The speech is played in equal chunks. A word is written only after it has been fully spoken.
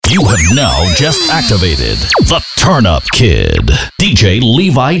You have now just activated the Turn Up Kid, DJ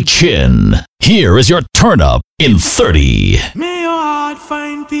Levi Chin. Here is your Turn Up in 30. May your heart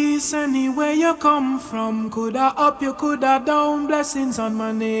find peace anywhere you come from. Coulda up, you coulda down. Blessings on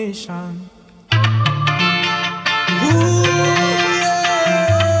my nation. Ooh,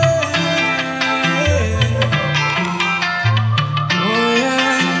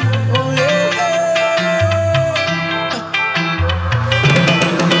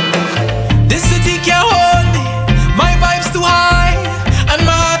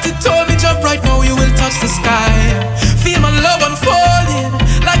 the sky. Feel my love unfolding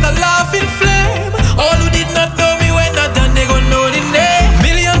like a laughing flame. All who did not know me when I done, they gon' know the name.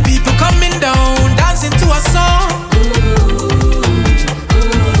 Million people coming down, dancing to a song.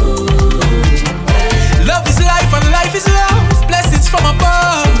 Love is life and life is love. Blessings from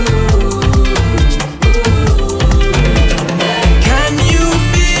above. Can you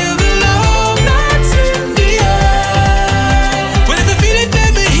feel the love that's in the air? Well, if you feel it,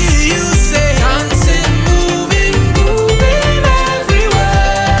 let me hear you say, dancing, moving everywhere.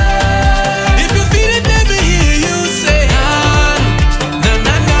 If you feel it, let me hear you say, na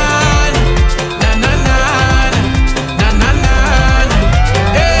na na na na na na na na,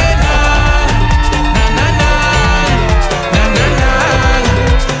 eh na na na na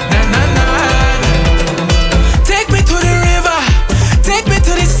na na na. Take me to the river, take me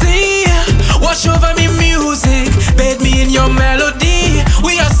to the sea. Wash over me music, bathe me in your melody.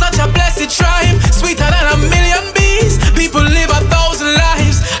 We are such a blessed tribe, sweeter than a million bees. People live 1,000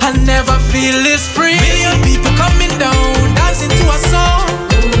 lives and never feel this free. Million people coming down, dancing to a song.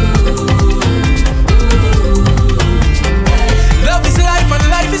 Love is life and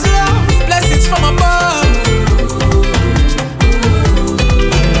life is love. Blessings from above.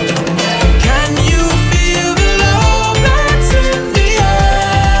 Can you feel the love that's in the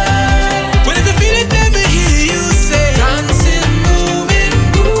air? Well, if you feel it, let me hear you say, dancing, moving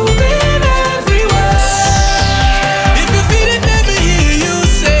everywhere. If you feel it, let me hear you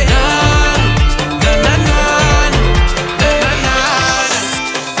say, na na na na na na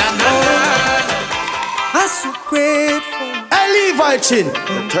na na na. I'm so grateful. Hey, Levi Chin, the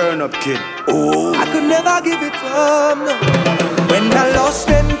Turn Up Kid. Oh, I could never give it up, no. When I lost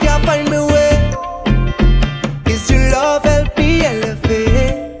them, can't find my way. Is your love help me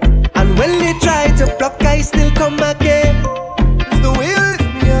elevate? And when they try to block, I still come again. It's the way you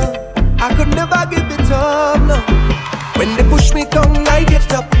lift me up. I could never give it up, no. When they push me down, I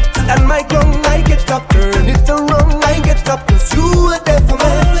get up. Stand my ground, I get up. Turn it around, I get up. 'Cause you were there for me.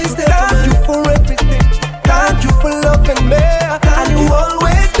 Thank you for everything. Thank you for loving me. And you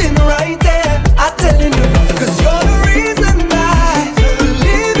always been right there. I'm telling you, 'cause you're the reason I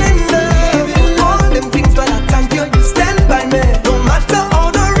believe in love. For all them things, but I thank you, you stand by me. No matter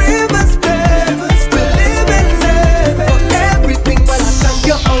all the rivers, we live in love. For everything, but I thank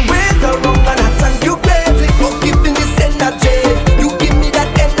you, always around. And I thank you greatly for giving this energy. You give me that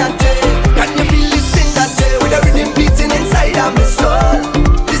energy. Can you feel this energy? With a rhythm beating inside of my soul.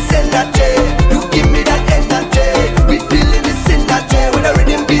 This energy, you give me that energy. We feeling this energy. With a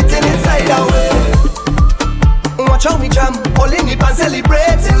rhythm beating inside our way. Watch how we jam, holding it and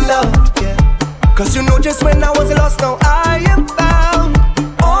celebrating love, yeah. 'Cause you know just when I was lost, now I am found.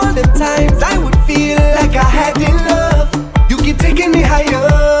 All the times I would feel like I had enough. You keep taking me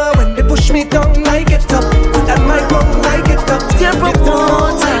higher. When they push me down, I get up. At my ground, I get up. Dear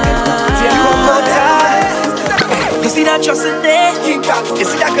promoter, Dear promoter, you see that trust in there? keep that. You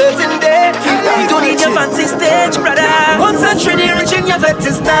see that curtain there? Keep that. You don't need your fancy stage, brother. Once a trinity reaching your vet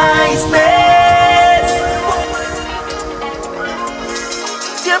is niceness.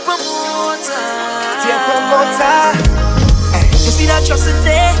 Dear promoter, Dear promoter, you see that trust in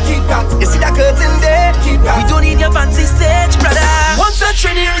there? keep that. You see that curtain there? Keep that. We don't need your fancy stage, brother. Once a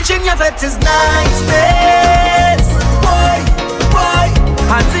trinity reaching your vet is niceness. Boy, boy,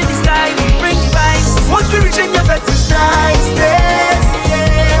 hands in the sky, we bring the vibes. Once we reach in your vet is niceness.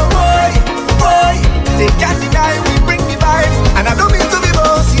 Yeah, boy, boy, they can't deny we bring the vibes. And I don't mean to be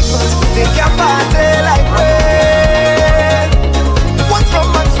bossy, but they can't party like we. One from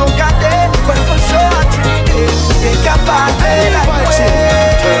man so got there, but for sure I treat it. They can't party like we.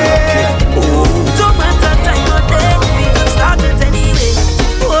 Turn Up Kid. Don't matter time or day, we can start it anyway.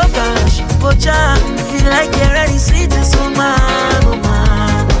 Oh gosh, oh Jah, feel like you're ready, sweet as oh man, oh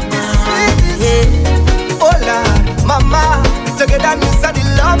man, oh man. Yeah. Oh Lord, mama, togetherness and the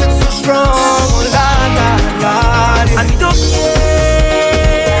love is so strong. Lord, Lord, Lord. And we don't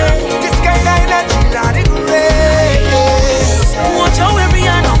care. This kind of energy, Lord, it's great. Watch how every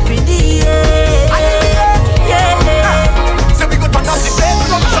hand up in the air. Yeah. So we go turn up the bass,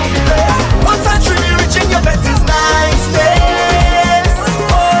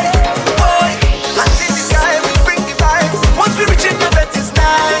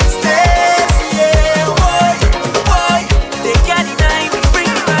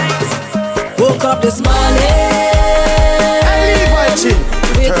 up this morning Levi Chin,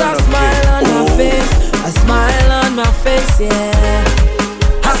 with a smile on my face, a smile on my face, yeah.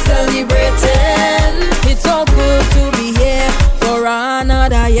 I'm celebrating. It's so good to be here for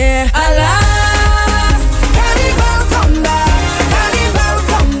another year. Alas, carnival come back, carnival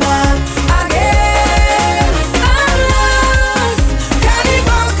come back again. Alas,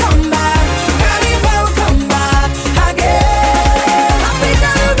 carnival come back, carnival come back again. Happy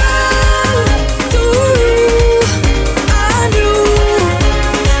carnival to you and you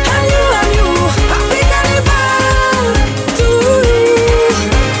and you and you. Happy carnival to you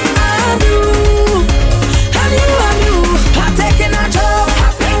and you and you and you. I'm taking a joke.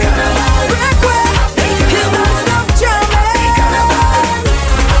 Happy carnival. Breakway. It's not stop jamming.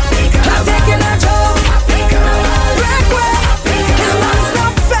 I'm taking a joke. Happy carnival. Breakway. It's not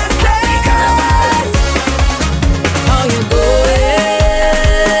stop fetting. How you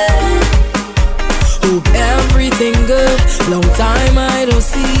going? Hope everything good. Long time I don't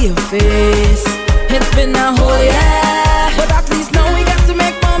see your face. It's been a whole year, but at least now we got to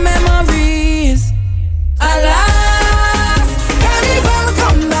make more memories. Alas, carnival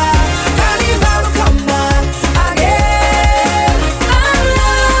come back, carnival come back again.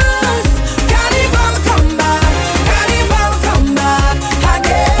 Alas, carnival come back, carnival come back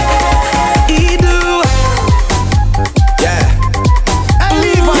again. Idu, Yeah.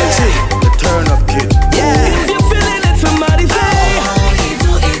 Levi Chin, the turn up kid. yeah. If you're feeling it, somebody say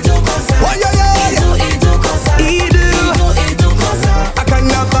Oh, yeah, yeah, yeah. Idu. I can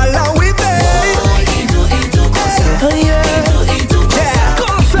never lie with me. Oh yeah. Yeah.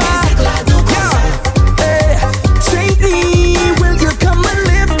 Cosa. Hey, take me. Will you come and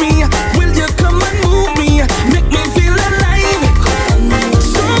lift me? Will you come and move me? Make me feel alive.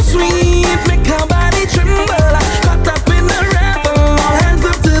 So sweet, make our body tremble. Caught up in the revel, all hands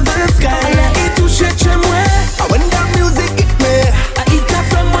up to the sky. Et toucher chez moi. When the music hit me, Il t'a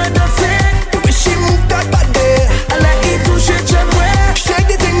fait moi danser. the way she move that body, Et toucher chez moi. shake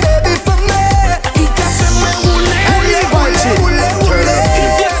the thing, baby, for me. Il t'a fait moi rouler. Levi Chin, turn up kid.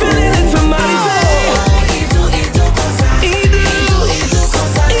 If you're feeling it, somebody say Idu.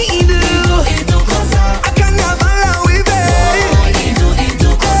 I can never lie with me.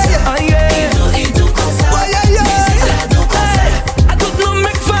 Oh yeah. Oh, yeah, yeah. I don't know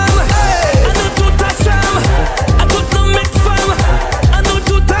make femme. I know tout ensemble. I don't know make femme. I know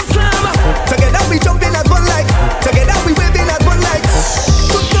tout ensemble. Together we jumping as one like, together we waving as one like.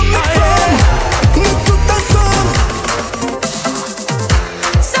 Tout the mix from, tout the song.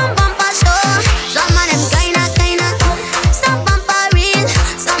 Some bumper show, some of them kinda. Some bumper real,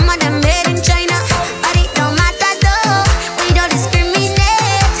 some of them made in China. But it don't matter though, we don't discriminate.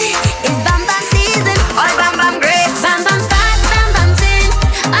 It's bam bam season, all bam bam great. Bam bam fat, bam bam tin,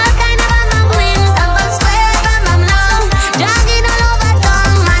 all kind of bam bam win. Bam bam square, bam bam long, jogging all over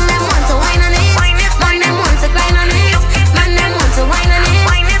town. Man them want to wine on it, man them want to grind on it, man them want to wine on it,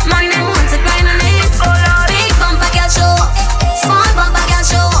 man them want to grind on it. Big bumper girl show, small bumper girl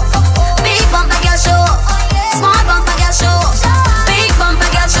show, big bumper girl show, small bumper girl show, big bumper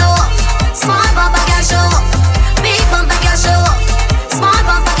girl show, small bumper girl show, big bumper girl show, small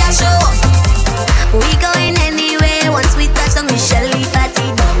bumper girl show. We going anywhere once we touch down, we shall leave party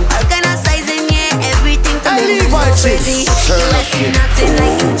down. All kind of sizing, yeah, everything to Hey, the Levi Chin, crazy. turn You up ain't seen kid. nothing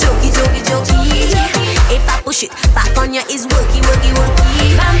like you jokey. If I push it back on you, it's worky.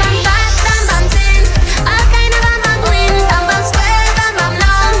 Bam bam fat, bam bam tin, all kind of bam bam win. Bam bam square, bam bam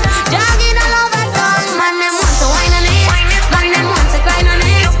long, jogging all over town. Man them want to wine on it, man them want to grind on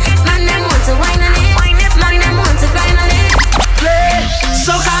it, man them want to wine on it, man them want to grind on it. Play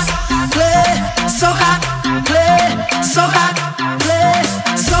soca, play soca, play soca, play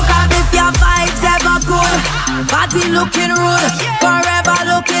soca. If your vibes ever good, body looking rude, forever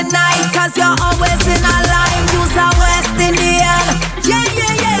looking nice, 'cause you're always in a line. Use a West Indian,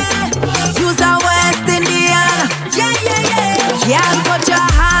 yeah. Use a West Indian, yeah. Yeah, put your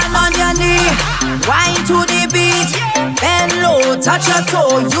hand on your knee, wine to the beat, bend low, touch your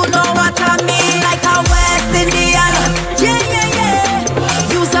toe. You know what I mean, like a West Indian,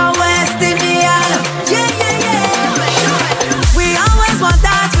 yeah. Use a West Indian, yeah. We always want to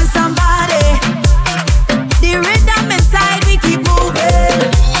dance with somebody. The rhythm inside we keep moving.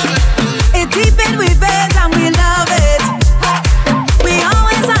 It deep in we veins and we love it. We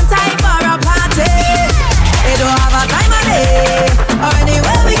always on time for a party. They don't have a time of day or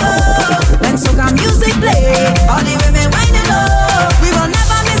anywhere we go. When soca music play, all the women winding up. We will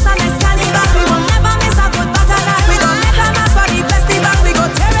never miss a next carnival. We will never miss a good battle. We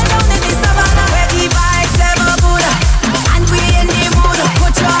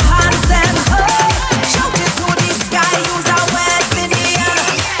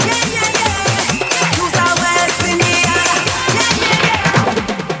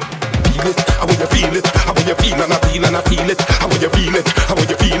How will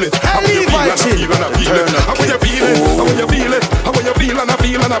you feel it? How will you feel and I feel and I feel it? How will you feel it? How will you feel it? How will you feel and I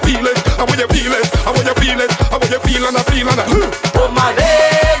feel and I feel it? How will you feel it? How will you feel it? How will you feel and I feel and I Oh male,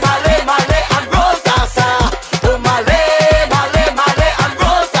 male, male and rotasa. Oh male, male, male and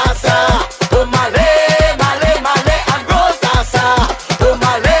rotasa. Oh male, male, male and rotasa. Oh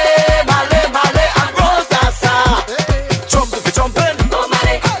male, male, male and rotasa. Jump if you're jumping, oh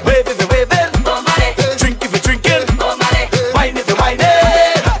male. Wave if you're waving, oh male. Drink if you're drinking, oh male. Wine if you're whining.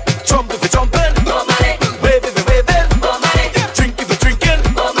 Jump if you're jumping, oh male. Wave if you're waving, oh male. Drink if you're drinking,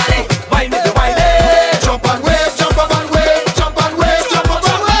 oh male. Wine if you're whining. Jump and wave, jump up and wave, jump and wave, jump up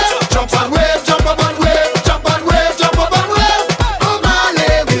and wave, jump and wave, jump up and wave, jump and wave, jump up and wave. Oh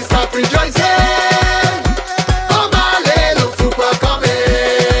Marley, we start rejoicing. Oh Marley, look super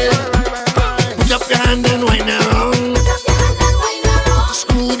coming. Put up your hand and whine around.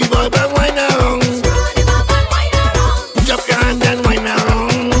 Screw the boy and whine around. Put up your hand and whine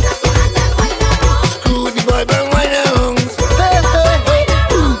around. Screw the boy and whine around. Hey, hey, hey.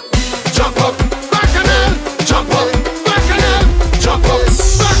 Jump up, bacchanal. Jump up, bacchanal. Jump up,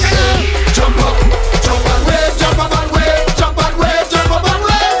 bacchanal. Jump up, jump and wave, jump up and wave, jump and wave, jump up and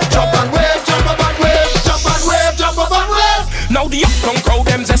wave, jump and wave, jump up and wave, jump and wave, jump up and wave. Now the uptown crowd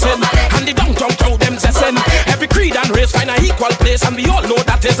them zessin', and the downtown crowd them zessin'. Every creed and race find a equal place, and we all know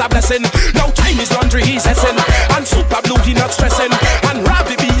that is a blessing. Now time is laundry, he's zessin', and Super Blue he not stressing, and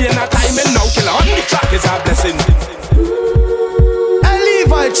Ravi be in a time, and now killer on the track is a blessing. And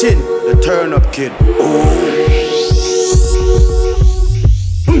Levi Chin, the turn up kid.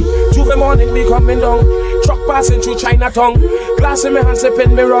 Juve morning me coming down, truck passing through Chinatown, glass in my hand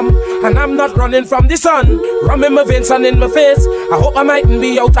sipping me rum, and I'm not running from the sun. Rum in my veins and in my face, I hope I mightn't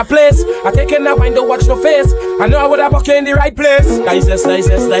be out of place. I taking that wine to watch no face, I know I would have walked in the right place. Digest,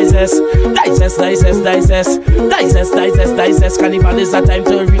 digest, digest, digest, digest, digest, digest, digest, digest. Carnival is a time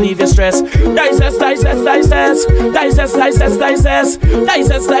to relieve your stress. Digest, digest, digest, digest, digest, digest,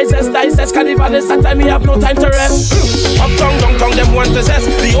 digest, digest, digest. Carnival is a time we have no time to rest. Uptown, downtown, them want to zest.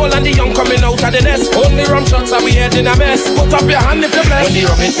 The old and the young coming out of the nest. Only rum shots are we head in a mess. Put up your hand if you're blessed. When the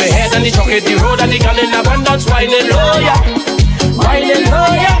rum hit the head and the truck hit the road and the gun in abundance, whining low, yeah. Whining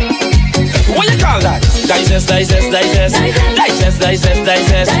low, yeah. What you call that? Digest, digest, digest, digest, digest,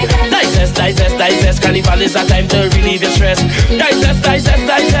 digest, digest, digest, digest. Carnival is a time to relieve your stress. Digest, digest,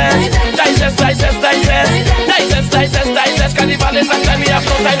 digest, digest, digest, digest, digest, digest, digest. Carnival is a time we have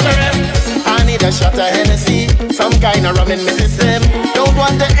no time to rest. I need a shot of Hennessy, some kind of rum in my system. Don't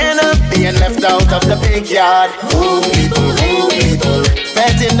want to end up being left out of the big yard. Ooh, people,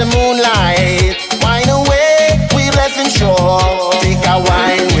 fed in the moonlight. Wine away, we blessing sure. Take a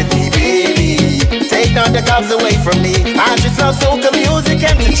wine with me, baby. Take down the cops away from me. I just love soca music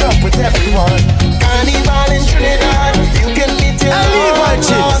and to jump with everyone. Carnival in Trinidad, you can meet your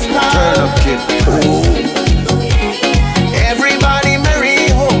lost Turn up kid. Everybody merry,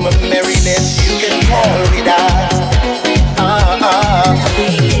 home of merriness, you can call me that.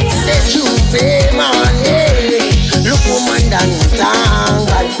 Say Juve man, yeah. Look woman down town,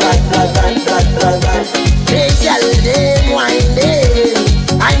 bad. Hey girl, them winding,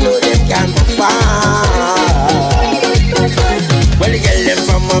 I know them can perform. Well, the girl them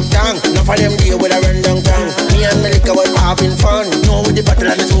from uptown, enough of them deal with a run downtown. Me and Melika was having fun, know where the battle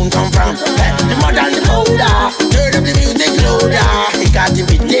and the tune come from. The mother and the powder, turn up the music louder. It got to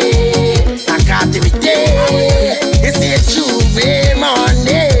be day, I got to be day. It's a Juve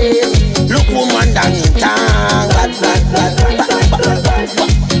Monday. Look woman down in town, bad.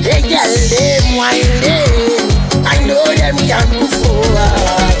 Hey girl, them winding, I know them can perform.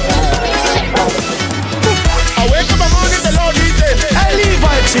 I wake up in the morning, the Lord eating. And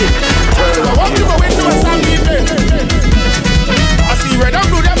Levi Chin, turn I up walk to my window and start weeping. I see red and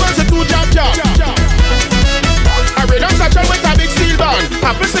blue, them ones a two jab. I read on satchel with a big steel band.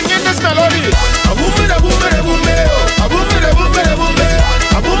 I'm singing this melody. A boom, a boom, a boom, a boom, a boom, a boom, a boom,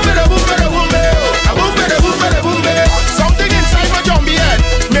 a boom, a boom, a boom, a boom, a boom. Something inside my jumbie head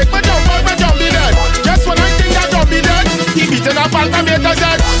make my jump out my jumbie dead. Just when I think that jumbie dead, he beating up all the meters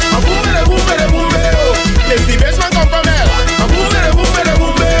dead. A boom, a boom, a boom, if the basement come from hell. A boom, a boom, a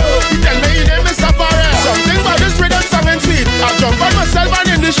boom, he tell me he name is Sapphire. Something about this rhythm song and sweet. I jump on myself and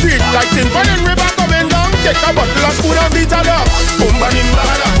in the street like tin pan and river coming down. Take a bottle of spoon and beat it up. Boom, ba, dim, ba,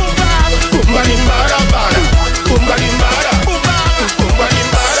 da. Boom, ba, dim, ba, da, ba, da. Boom, ba, dim, ba, da. Boom, ba, dim,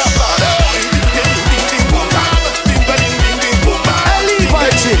 ba, da, ba, da. Ding, ding, ding, boom, ba. Ding, ba, ding, ding, ding, boom, ba. And Levi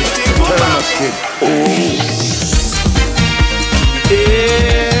Chin, turn up kid.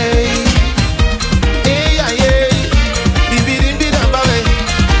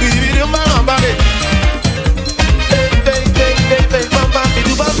 Bam, bam.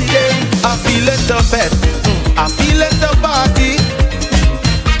 the fed. I feel at the party.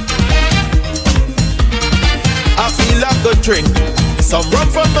 I feel like a drink. Some rum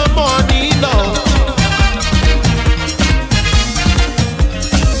from the morning now.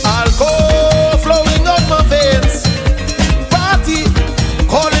 Alcohol flowing out my veins. Party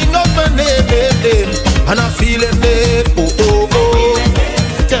calling out my name. And I'm feeling it. Oh, oh, oh.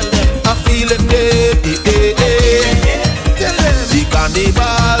 Tell them I'm feeling it. Tell them the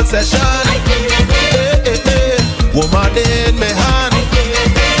carnival session. Woman in my hand.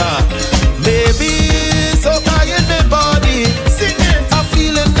 Maybe soca in my body. Sing it. I'm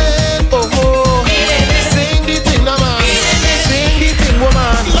feeling it. Oh, oh. Sing the thing, man. Sing the thing,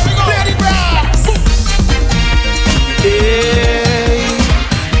 woman. Play the brass. Hey.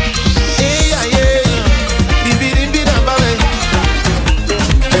 Hey, yeah, yeah. Bidi-bidi-bidi-bidi-bidi.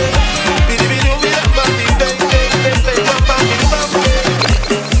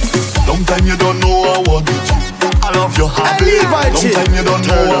 Long time you don't know I want it. I love your habit. Levi Long time you don't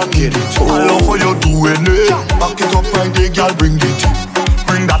know I get it. I love how you doing it. Back it up right there, girl, bring it.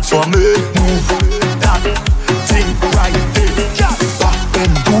 Bring that for me. Move that thing right there. Back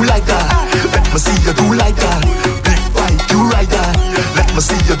and do like that. Let me see you do like that. Big bike, you ride that. Let me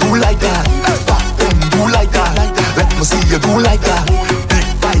see you do like that. Back and do like that. Let me see you do like that. Big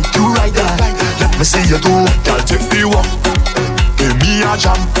bike, you ride that. Let me see you do. Girl, take the walk. Give me a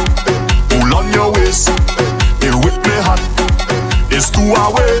jam. Pull on your waist. You with me hand. It's 2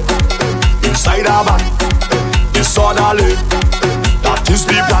 away. Inside a band. It's orderly. That is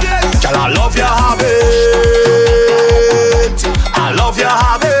the plan. Girl, I love your habit. I love your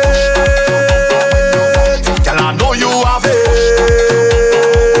habit. Girl, I know you have it.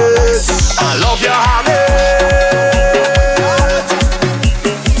 I love your habit.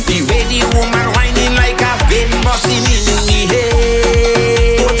 The way the woman whining like a vein busting in the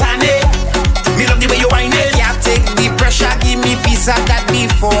head. Botany, me love the way you whine it. Yeah, take the pressure, give me piece of that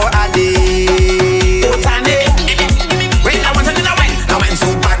before I did. Botany, when I want another wine, I went so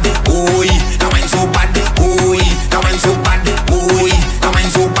bad, boy. I went so bad, boy. I went so bad, boy. I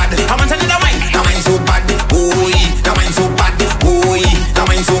went so bad. I want another wine, I went so bad, boy. I went so bad, boy. I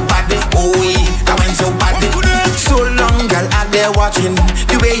went so bad, boy. I went so bad. So long, girl, out there watching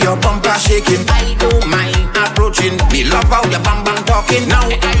the way your bumper shaking. I don't mind approaching. Me love how your bam bam talking. Now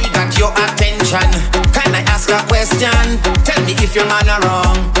I got your attention. Can I ask a question? Tell me if your man are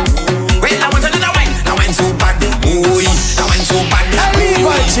wrong. Well, I want another wine. I went so bad, boy. I went so bad, boy.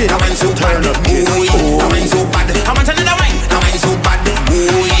 I went so bad, boy. I went so bad. I want another wine. I went so bad,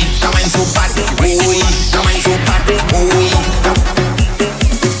 boy. I went so bad, boy. I went so bad, boy.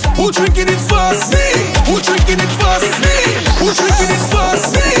 Who drinking it first? Me. Who drinking it first? Me. Who drinking it first?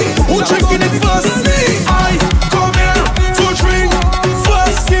 Me. Who drinking it first? Me. I come here to drink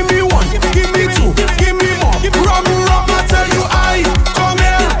first. Give me one, give me two, give me more. Rum, I tell you I come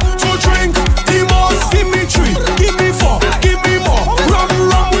here to drink the most. Give me 3, give me 4, give me more. Rum,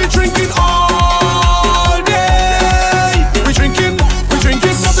 we drinking all day. We drinking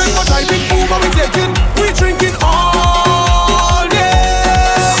nothing but I big boom, we taking. We drinking all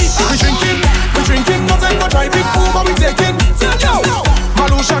day. We drinking nothing but I big boom, we taking. Yo,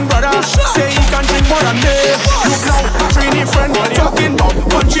 Malushan brother, say he can drink more than me. Look now, my trainee friend talking about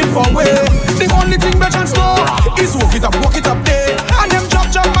punching for way. The only thing my chance know is walk it up there. And them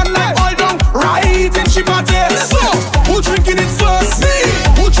job man like all down right in Shibate. So, who drinking it first? Me.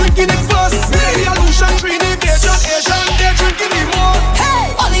 Who drinking it first? Me. Malushan trainee, Asian, they're drinking it more.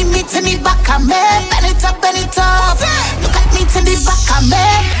 Hey, only me to the back of me. Bend it up. Look at me to the back of me.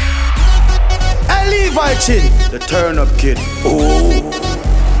 Hey, Levi Chin, the turn up kid. Oh.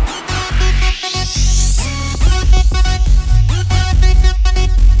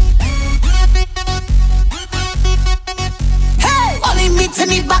 Only me to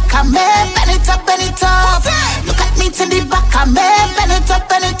the back of me, bend it up. Look at me to the back of me, bend it up.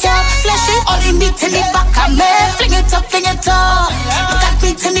 Fleshy, only me to the back of me, fling it up. Look at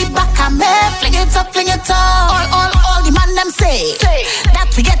me to the back of me, fling it up. All the man them say that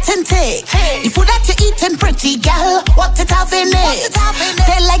we getting take. The food that you eating, pretty girl, what it have in it?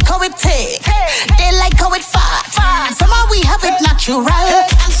 They like how it take, they like how it fat. And somehow we have it natural,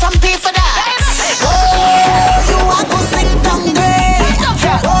 and some pay for that. Oh, you are go sing down there.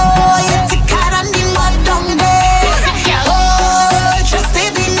 Oh, you thicker than the mud down there. Oh, just stay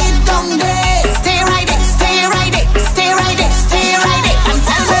beneath down there. Stay right it. And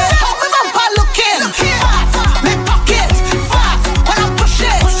tell me how my bumper looking. Fat, my pocket fat. When I push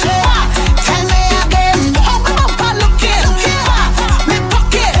it, fat. Tell me again how my bumper looking. Fat, my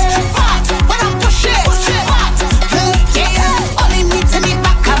pocket fat. When I push it, fat. Yeah, only me to me back.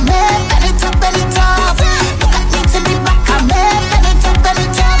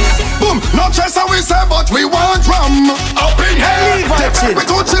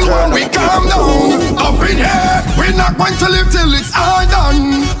 in here, we're not going to live till it's all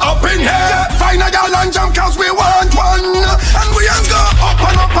done. Up in here, find a girl and jump cause we want one. And we hands go up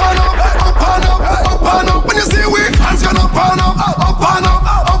and up and up, up and up, up and up. When you see we hands gone up and up, up and up,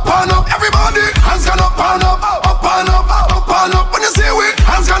 up and up. Everybody hands gone up and up, up and up, up and up. When you see we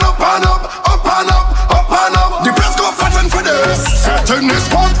hands gone up and up, up and up, up and up. The place go flatten for this. Certain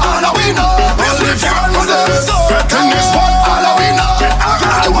this one, all we know. Let's live for this. Certain this one, all we know.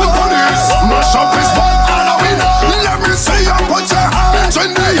 I want for this. Mash up this one, all we know. Let me see you put your hands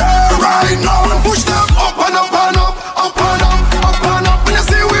in the air right now and push them up and up and up, up and up, up and up. When you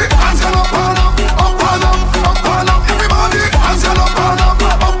see we hands gone up and up, up and up, up and up. Everybody hands gone up and up,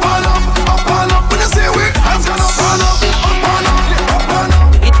 up and up, up and up. When you see we hands gone up and up, up and up, up and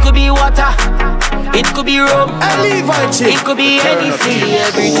up. It could be water, it could be rum, And Levi chick. it could be anything,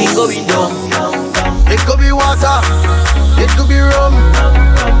 everything going down. It could be water, it could be rum,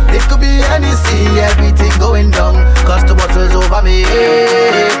 it could be anything, everything going down. Cause the bottle's over me,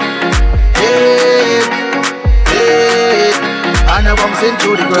 hey, hey, hey. And I bouncing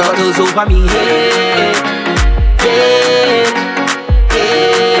through the ground. Bottles over me, hey, hey,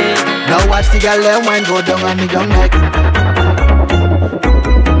 hey. Now watch the girl and wine go down on the ground like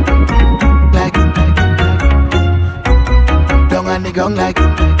down on the ground like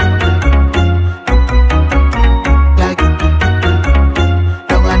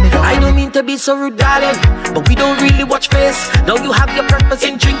I don't mean to be so rude, darling, but we don't really watch face. Now you have your purpose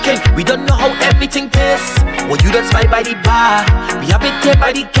in drinking. We don't know how everything tastes. Well, you don't spy by the bar, we have it here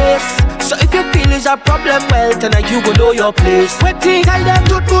by the case. So if you feel is a problem, well, tonight you go know your place. Waiting, I them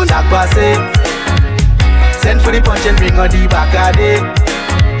to do that passe. send for the punch and bring on the back of it.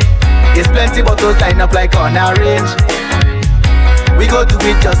 There's plenty bottles line up like on a range. We go do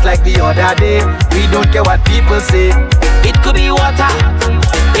it just like the other day. We don't care what people say. It could be water,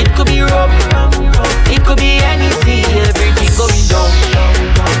 it could be rum, it could be anything, everything going down.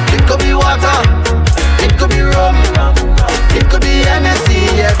 It could be water, it could be rum, it could be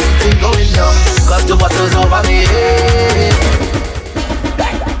anything, everything going down. Cause the bottle's over me.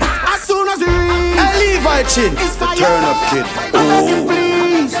 As soon as we And Levi chin, the turn up kid. oh.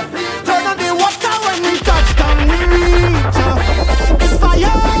 Please turn on the water when we touch down, we reach. It's fire,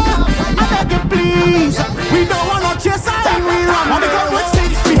 I beg you please. We don't want no chaser, we run. When we come with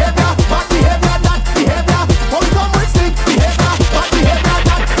stick behavior, bad behavior, that behavior. When we come with stick behavior, bad behavior,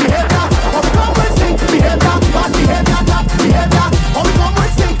 that behavior. When we come with stick behavior, bad behavior, that behavior. When we come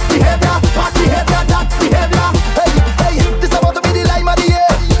with stick behavior, bad behavior, that behavior. Hey, hey, this about to be the lime of the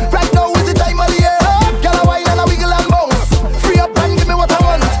year. Right now is the time of the year. Girl a wine and a wiggle and bounce. Free up and give me what I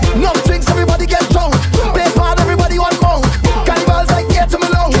want. No drinks, everybody get drunk. Play hard, everybody want more. Carnival's like air to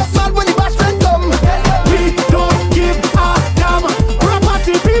my lungs. Mad when the bash friend come. We don't give a damn. We're a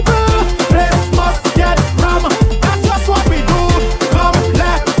party people. Place must get ram. That's just what we do. Come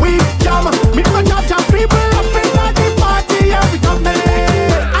let we jam. Me do a jam people up in the party and we come in.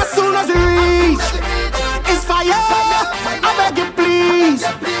 As soon as we reach, it's fire. I beg you please.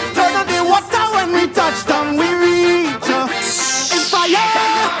 Turn on the water when we touch down. We reach. It's fire.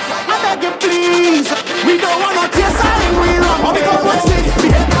 I beg you please. We don't want no chaser and we run. When we come with stick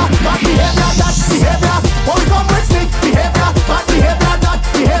behavior, bad behavior, that behavior. When we come with stick behavior, bad behavior, that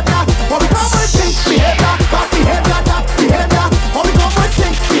behavior. When we come with stick behavior, bad behavior, that behavior. When we come with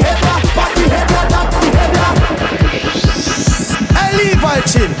stick behavior, bad behavior, that behavior. And Levi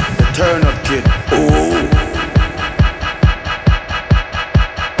chin, the turn up kid.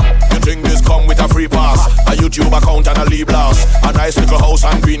 You think this come with a free pass? A YouTube account and a lead blast. A nice little house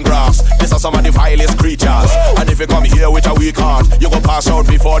and green grass. These are some of the vilest creatures. And if you come here with a weak heart, you go pass out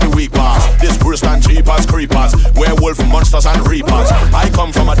before the week pass. This worse than cheapers, creepers, werewolf, monsters and reapers. I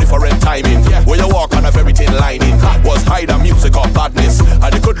come from a different timing, where you walk on a very thin lining. Was hide the music or badness,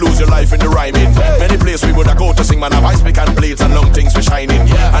 and you could lose your life in the rhyming. Many places we would go to sing, man, have ice pick and blades and long things for shining.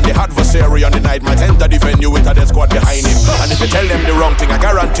 And the adversary on the night might enter the venue with a dead squad behind him. And if you tell them the wrong thing, I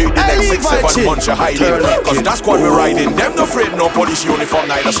guarantee the next 6-7 months you're hiding. Cause that's what we're riding. Them no afraid, no police uniform,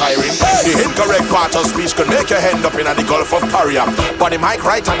 neither siren. The incorrect part of speech could make your hand up in the Gulf of Paria. But the mic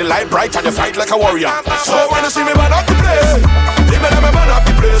right and the light bright and you fight like a warrior. So when you see me burn up the place, they may let me burn up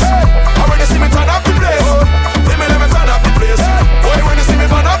the place. And when you see me turn up the place, they may let me turn up the place. Boy, when you see me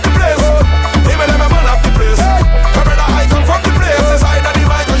burn up the place, they may let me burn up the place. My brother, I come from the place, it's either the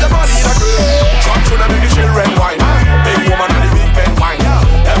mic or your body in a grave. Trump should have been the children wine, big woman and the big men wine.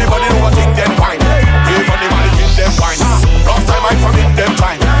 Everybody know what thing them wine. Give on the money, give them wine. Rough time I from in them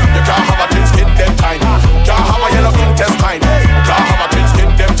time. You can't have a thin skin them time. Can't have a yellow intestine. Can't have a thin skin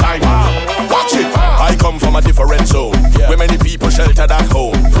them time. Watch it. I come from a different zone.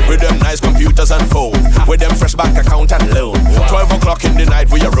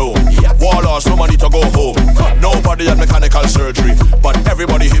 Everybody had mechanical surgery, but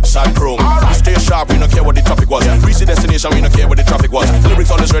everybody hips and chrome. We stay sharp, we don't care what the topic was. Reach the destination, we don't care what the traffic was. Lyrics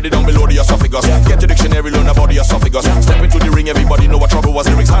always ready down below the esophagus. Get the dictionary, learn about the esophagus. Step into the ring, everybody know what trouble was.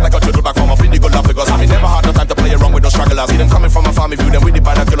 Lyrics hard like a turtle back from a pretty good Galapagos. I mean, never had no time to play around with those stragglers. See them coming from a family view, them with the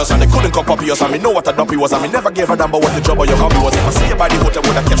binoculars, and they couldn't come up us. I mean, know what a dumpy was. I mean, never gave a damn about what the job or your hobby was. If I see you by the hotel,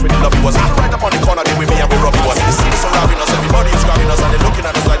 would I catch me the lobby was. If you right up on the corner, they with me and we robbie was. The scene is surrounding us, everybody is grabbing us, and they're looking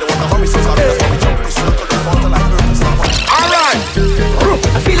at us like they want to hurry since I'm that's why we jump in the circle and fall like birds. Alright!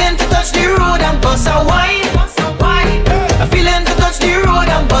 I'm feeling to touch the road and bust a wine. I'm feeling to touch the road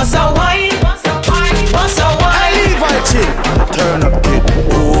and bust a wine. Bust a wine. Levi chill, turn up kid.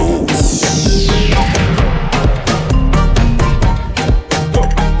 Ooh.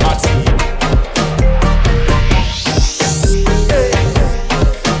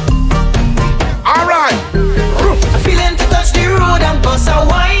 Alright! I'm feeling to touch the road and bust a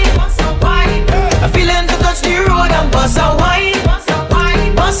wine. I'm feeling to touch the road and bust a wine.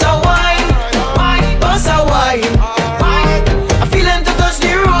 Bust a wine. Bust a wine. I'm feeling to touch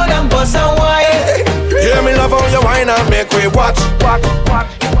the road and bust a wine. Hear me love how you whine and make we watch.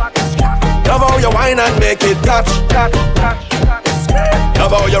 Love how you whine and make it catch.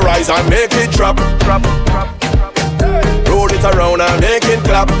 Love how you rise and make it drop. Roll it around and make it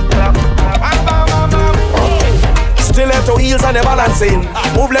clap. Stiletto heels and you're balancing.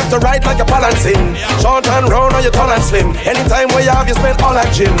 Move left to right like you're balancing. Short and round or you tall and slim. Anytime where you have you spend all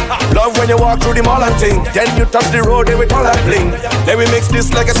that gym. Love when you walk through the mall and thing. Then you touch the road then we all that bling. Then we mix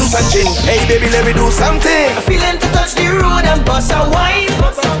this like a juice and gin. Hey baby let me do something. I'm feeling to touch the road and bust a wine.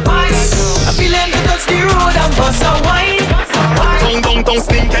 I'm feeling to touch the road and bust a wine. Don't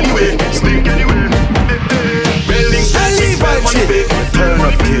stink anyway. Stink anyway. Building stretching, well money big. Turn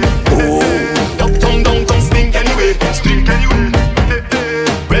up kid. Don't stink anyway. Stink anyway.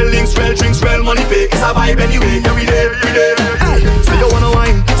 Building stretching, well money big. It's a vibe anyway. Every day. Say you wanna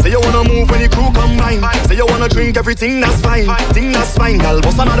wine, say you wanna move when the crew combine. Say you wanna drink everything that's fine. Thing that's fine, girl,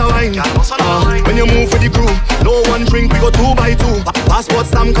 bust another wine. When you move with the crew, no one drink, we go 2 by 2. Passport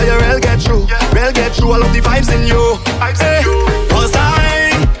stamp, cause your rail get through. Rail get through, I love the vibes in you. Cause I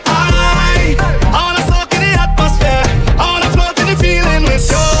wanna soak in the atmosphere. I wanna float in the feeling with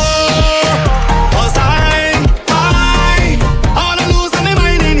you. Cause I wanna lose my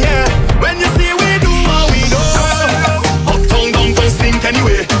mind in here. When you see we do what we do. Uptown, downtown, stink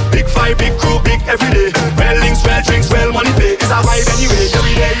anyway. Big vibe, big crew, big everyday. Well links, well drinks, well money pay. It's a vibe anyway,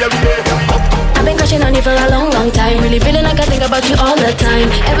 every day. I've been crushing on you for a long time. Really feeling like I think about you all the time.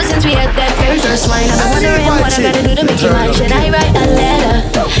 Ever since we had that very first wine, I've been wondering what I gotta do to make you mine. Should I write a letter?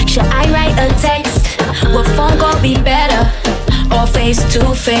 Should I write a text? Will phone call be better? Or face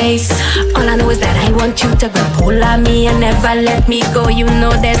to face? All I know is that I want you to grab hold of me and never let me go. You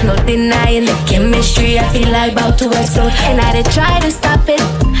know there's no denying the chemistry. I feel like about to explode, and I did try to stop it.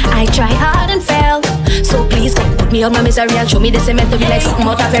 I tried hard and failed. So please come put me on my misery and show me this is meant to be like something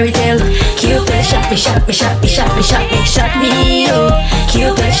out of fairy tale. Cupid shot me, shot me, shot me, shot me, shot me, shot me, oh.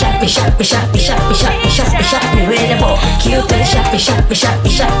 Cupid shot me, shot me, shot me, shot me, shot me, shot me, shot me with a bow. Cupid shot me, shot me, shot me,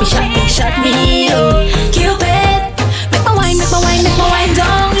 shot me, shot me, shot me, oh. Cupid, make my wine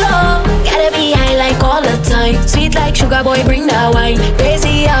down low. Gotta be high like all the time. Sweet like sugar boy, bring that wine.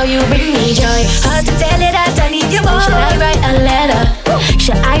 Crazy how you bring me joy. Hard to tell it that I need you more. Should I write a letter?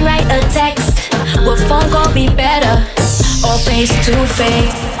 Should I write a text? Will phone call be better? Or face to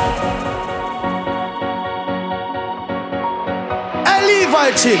face? Hey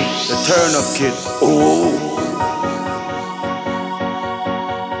Levi chill, the turn up kid. Ooh.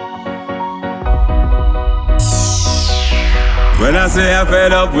 When I say I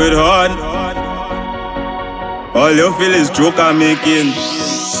fed up with hard, all you feel is joke I'm making.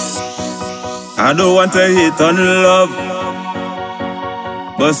 I don't want to hate on love,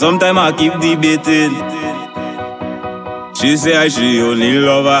 but sometimes I keep debating. She say she only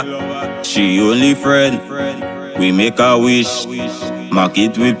lover, she only friend. We make a wish, mark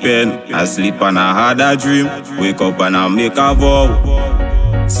it with pen. I sleep and I had a dream, wake up and I make a vow.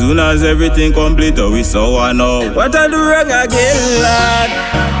 Soon as everything complete, we saw one now. What I do wrong again, lad?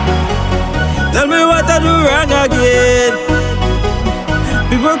 Tell me what I do wrong again.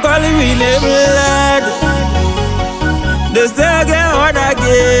 People calling me name, lad. They say I get hard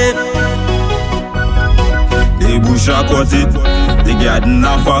again. The bush a cut it, the garden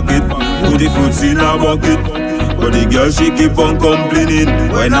a fuck it, put the fruits in a bucket. But the girl she keep on complaining.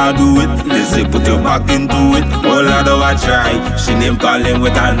 When I do it, they say put your back into it. Oh Lord, oh I try. She name calling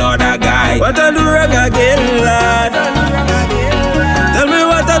with another guy. What I do wrong again, lad? Tell me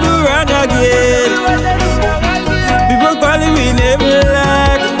what I do wrong again. People calling me name,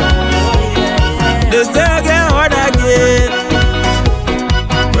 lad. They say I get hard again.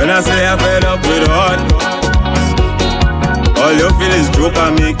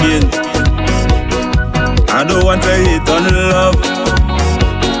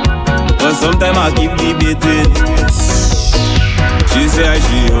 Sometimes I keep debating. She say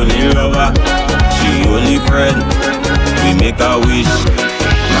she only lover, she only friend. We make a wish,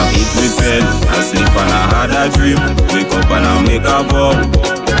 knock it with pen. I sleep and I had a dream, wake up and I make a vow.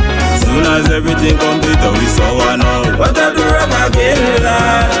 Soon as everything complete, we saw one out. What I do wrong again,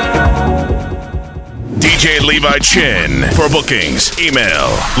 lad? DJ Levi Chin. For bookings,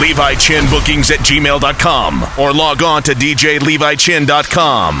 email LeviChinBookings@gmail.com or log on to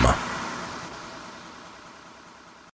DJLeviChin.com.